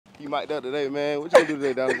You mic'd up today, man. What you gonna do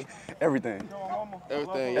today, Donovan? Everything.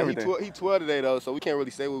 Everything. Yeah, Everything. He 12 today, though, so we can't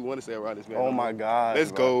really say what we want to say around this man. Oh, my God.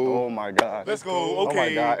 Let's go. Oh, my God. Let's go. Okay. Oh,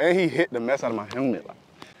 my God. And he hit the mess out of my helmet. Like,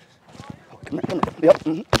 oh, come here, come here.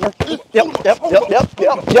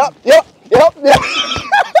 Yep.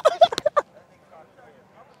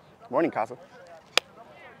 Morning, Casa.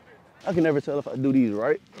 I can never tell if I do these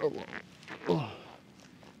right. Oh.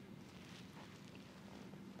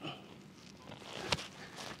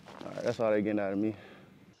 All right, that's all they getting out of me.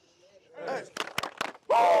 Hey.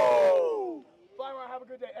 Woo! Fly around, have a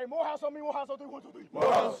good day. Hey, Morehouse on me, Morehouse on 3, 1, 2, 3.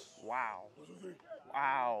 Morehouse. Wow. 1, 2, 3.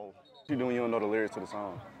 Wow. What you doing when you don't know the lyrics to the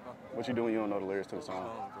song? What you doing when you don't know the lyrics to the song?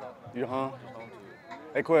 You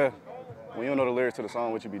Hey, Quell, when you don't know the lyrics to the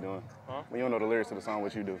song, what you be doing? When you don't know the lyrics to the song,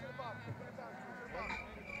 what you do?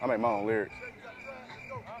 I make my own lyrics.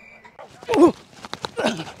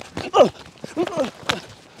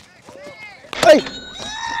 Hey!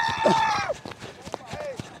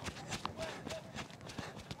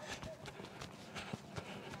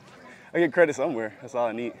 I get credit somewhere. That's all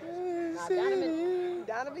I need.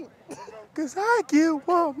 Donovan. Cause I get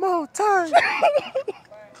one more time.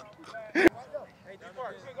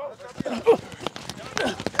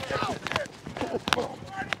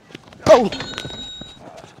 Oh!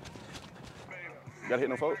 Gotta hit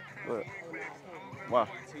no folk? What? Wow.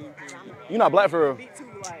 You're not black for real.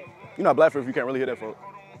 You're not black for real if you can't really hit that folk.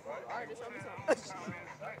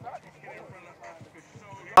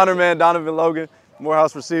 Honor man, Donovan Logan,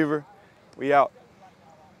 Morehouse receiver. We out.